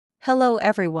Hello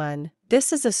everyone,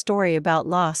 this is a story about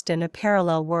Lost in a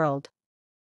Parallel World.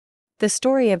 The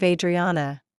story of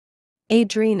Adriana.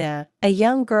 Adrina, a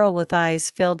young girl with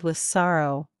eyes filled with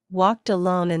sorrow, walked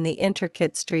alone in the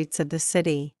intricate streets of the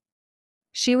city.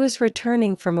 She was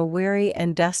returning from a weary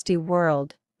and dusty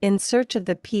world, in search of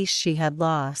the peace she had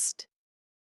lost.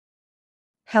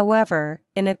 However,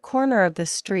 in a corner of the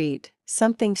street,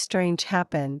 something strange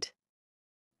happened.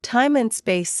 Time and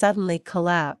space suddenly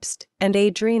collapsed, and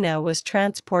Adrina was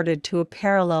transported to a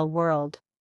parallel world.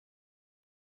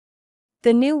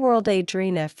 The new world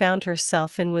Adrina found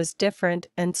herself in was different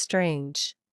and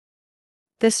strange.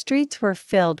 The streets were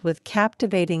filled with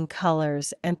captivating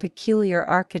colors and peculiar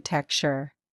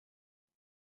architecture.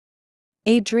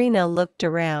 Adrina looked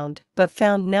around but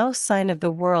found no sign of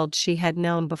the world she had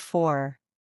known before.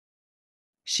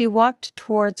 She walked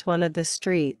towards one of the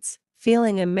streets,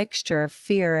 feeling a mixture of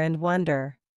fear and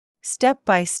wonder. Step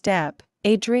by step,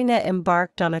 Adrina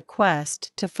embarked on a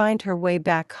quest to find her way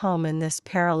back home in this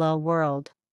parallel world.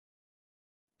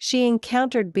 She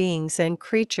encountered beings and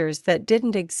creatures that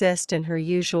didn't exist in her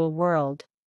usual world.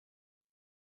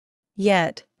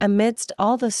 Yet, amidst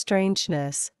all the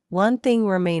strangeness, one thing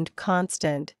remained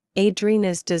constant: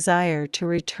 Adrina's desire to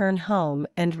return home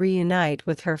and reunite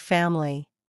with her family.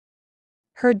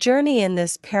 Her journey in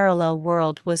this parallel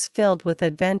world was filled with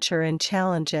adventure and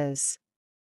challenges.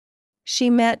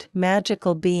 She met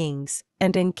magical beings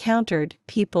and encountered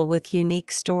people with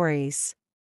unique stories.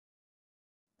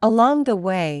 Along the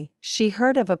way, she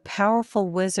heard of a powerful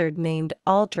wizard named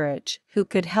Aldrich who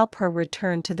could help her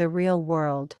return to the real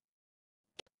world.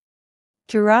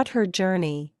 Throughout her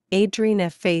journey,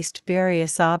 Adrina faced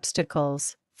various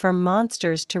obstacles, from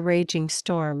monsters to raging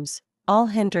storms, all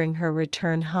hindering her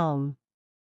return home.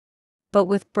 But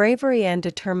with bravery and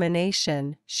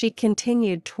determination, she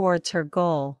continued towards her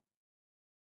goal.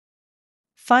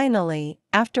 Finally,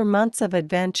 after months of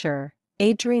adventure,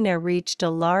 Adrina reached a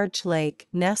large lake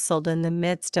nestled in the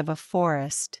midst of a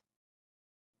forest.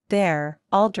 There,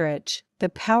 Aldrich, the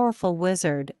powerful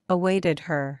wizard, awaited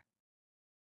her.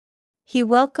 He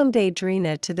welcomed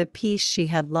Adrina to the peace she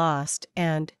had lost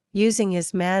and, using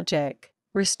his magic,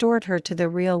 restored her to the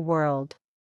real world.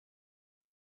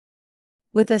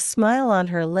 With a smile on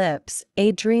her lips,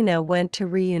 Adrina went to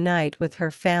reunite with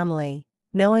her family,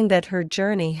 knowing that her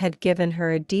journey had given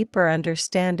her a deeper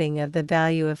understanding of the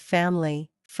value of family,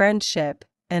 friendship,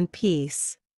 and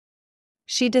peace.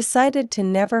 She decided to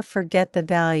never forget the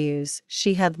values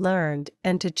she had learned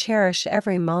and to cherish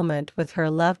every moment with her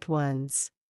loved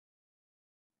ones.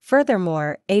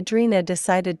 Furthermore, Adrina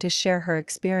decided to share her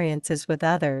experiences with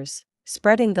others,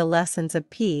 spreading the lessons of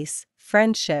peace,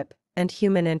 friendship, and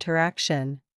human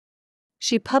interaction.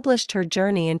 She published her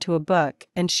journey into a book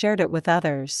and shared it with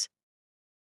others.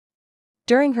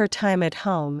 During her time at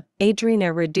home,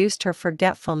 Adrina reduced her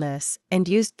forgetfulness and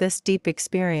used this deep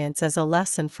experience as a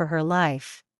lesson for her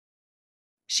life.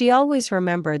 She always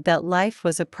remembered that life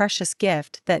was a precious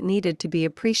gift that needed to be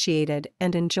appreciated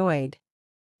and enjoyed.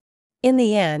 In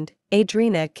the end,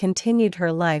 Adrina continued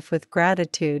her life with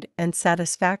gratitude and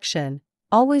satisfaction,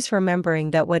 always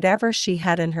remembering that whatever she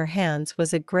had in her hands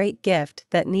was a great gift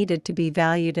that needed to be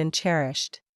valued and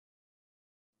cherished.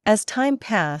 As time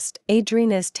passed,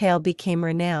 Adrina's tale became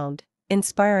renowned,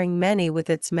 inspiring many with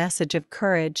its message of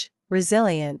courage,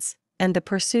 resilience, and the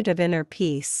pursuit of inner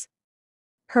peace.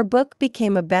 Her book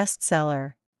became a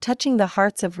bestseller, touching the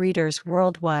hearts of readers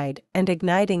worldwide and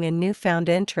igniting a newfound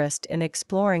interest in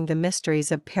exploring the mysteries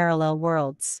of parallel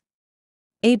worlds.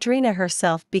 Adrina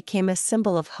herself became a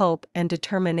symbol of hope and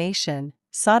determination,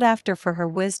 sought after for her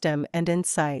wisdom and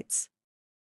insights.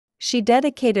 She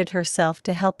dedicated herself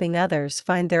to helping others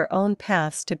find their own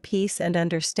paths to peace and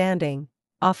understanding,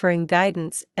 offering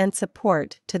guidance and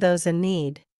support to those in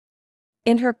need.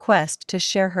 In her quest to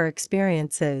share her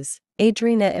experiences,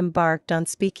 Adrina embarked on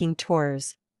speaking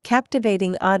tours,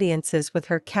 captivating audiences with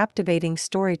her captivating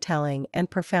storytelling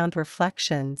and profound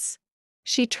reflections.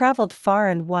 She traveled far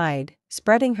and wide,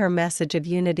 spreading her message of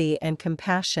unity and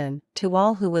compassion to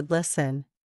all who would listen.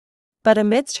 But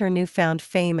amidst her newfound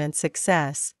fame and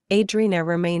success, Adrina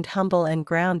remained humble and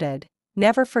grounded,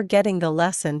 never forgetting the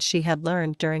lessons she had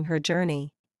learned during her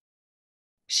journey.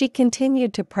 She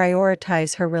continued to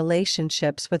prioritize her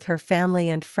relationships with her family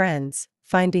and friends,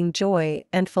 finding joy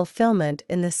and fulfillment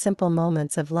in the simple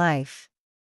moments of life.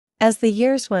 As the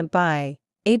years went by,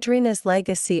 Adrina's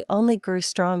legacy only grew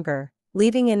stronger,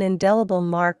 leaving an indelible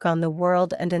mark on the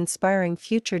world and inspiring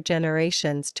future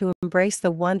generations to embrace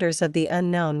the wonders of the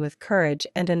unknown with courage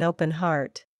and an open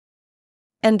heart.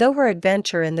 And though her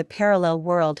adventure in the parallel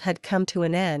world had come to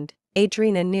an end,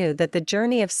 Adrina knew that the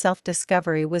journey of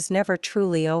self-discovery was never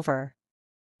truly over.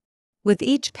 With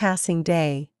each passing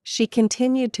day, she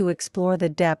continued to explore the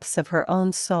depths of her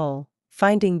own soul,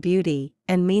 finding beauty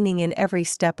and meaning in every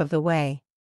step of the way.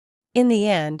 In the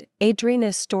end,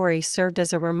 Adrina's story served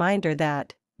as a reminder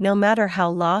that, no matter how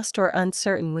lost or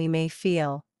uncertain we may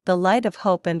feel, the light of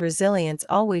hope and resilience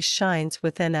always shines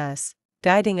within us,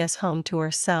 guiding us home to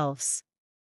ourselves.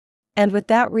 And with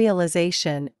that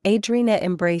realization, Adrina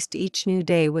embraced each new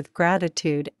day with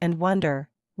gratitude and wonder,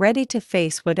 ready to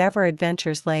face whatever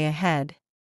adventures lay ahead.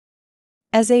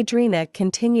 As Adrina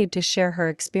continued to share her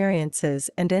experiences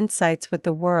and insights with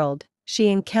the world, she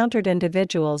encountered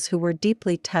individuals who were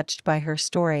deeply touched by her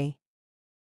story.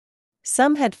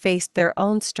 Some had faced their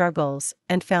own struggles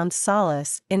and found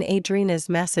solace in Adrina's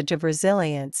message of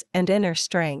resilience and inner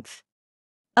strength.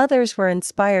 Others were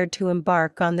inspired to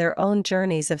embark on their own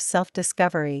journeys of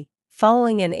self-discovery,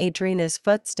 following in Adrina's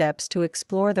footsteps to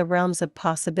explore the realms of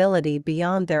possibility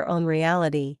beyond their own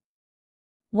reality.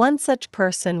 One such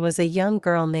person was a young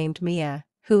girl named Mia,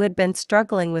 who had been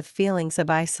struggling with feelings of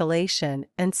isolation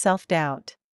and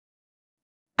self-doubt.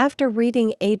 After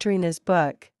reading Adrina's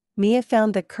book, Mia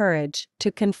found the courage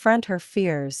to confront her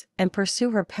fears and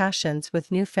pursue her passions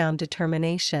with newfound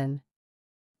determination.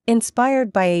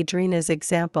 Inspired by Adrina's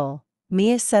example,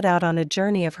 Mia set out on a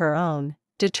journey of her own,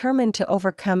 determined to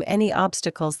overcome any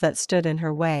obstacles that stood in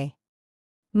her way.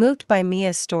 Moved by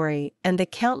Mia's story and the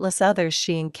countless others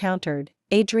she encountered,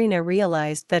 Adrina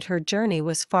realized that her journey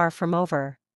was far from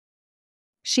over.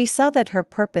 She saw that her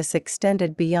purpose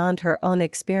extended beyond her own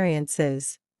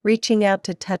experiences, reaching out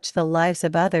to touch the lives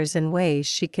of others in ways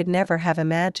she could never have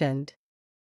imagined.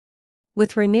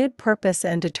 With renewed purpose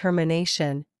and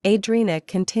determination, Adrina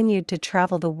continued to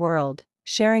travel the world,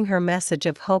 sharing her message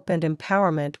of hope and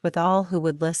empowerment with all who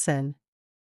would listen.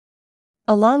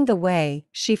 Along the way,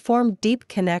 she formed deep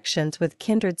connections with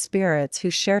kindred spirits who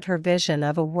shared her vision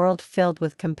of a world filled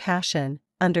with compassion,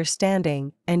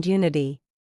 understanding, and unity.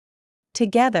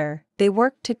 Together, they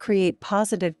worked to create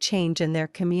positive change in their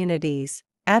communities,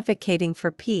 advocating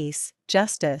for peace,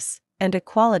 justice, and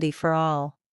equality for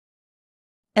all.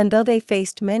 And though they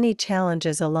faced many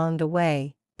challenges along the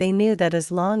way, they knew that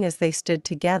as long as they stood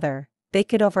together, they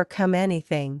could overcome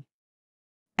anything.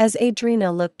 As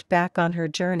Adrina looked back on her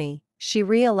journey, she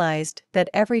realized that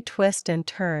every twist and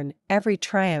turn, every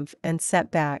triumph and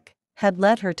setback, had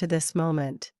led her to this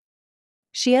moment.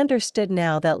 She understood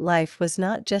now that life was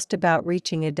not just about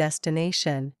reaching a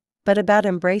destination, but about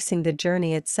embracing the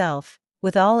journey itself,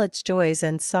 with all its joys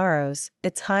and sorrows,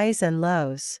 its highs and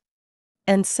lows.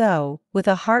 And so, with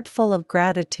a heart full of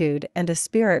gratitude and a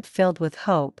spirit filled with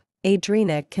hope,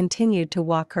 Adrina continued to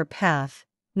walk her path,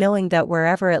 knowing that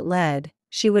wherever it led,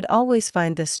 she would always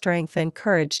find the strength and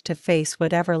courage to face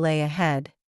whatever lay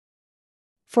ahead.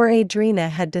 For Adrina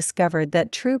had discovered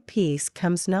that true peace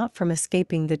comes not from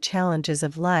escaping the challenges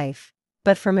of life,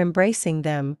 but from embracing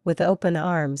them with open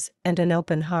arms and an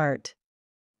open heart.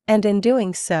 And in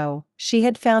doing so, she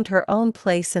had found her own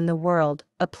place in the world,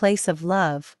 a place of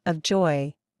love, of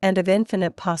joy, and of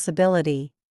infinite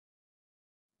possibility.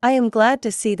 I am glad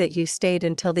to see that you stayed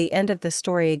until the end of the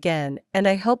story again, and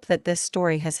I hope that this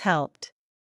story has helped.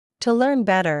 To learn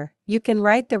better, you can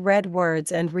write the red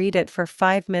words and read it for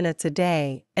 5 minutes a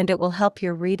day, and it will help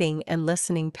your reading and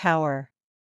listening power.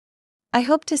 I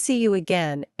hope to see you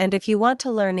again, and if you want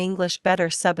to learn English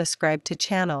better, subscribe to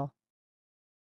channel.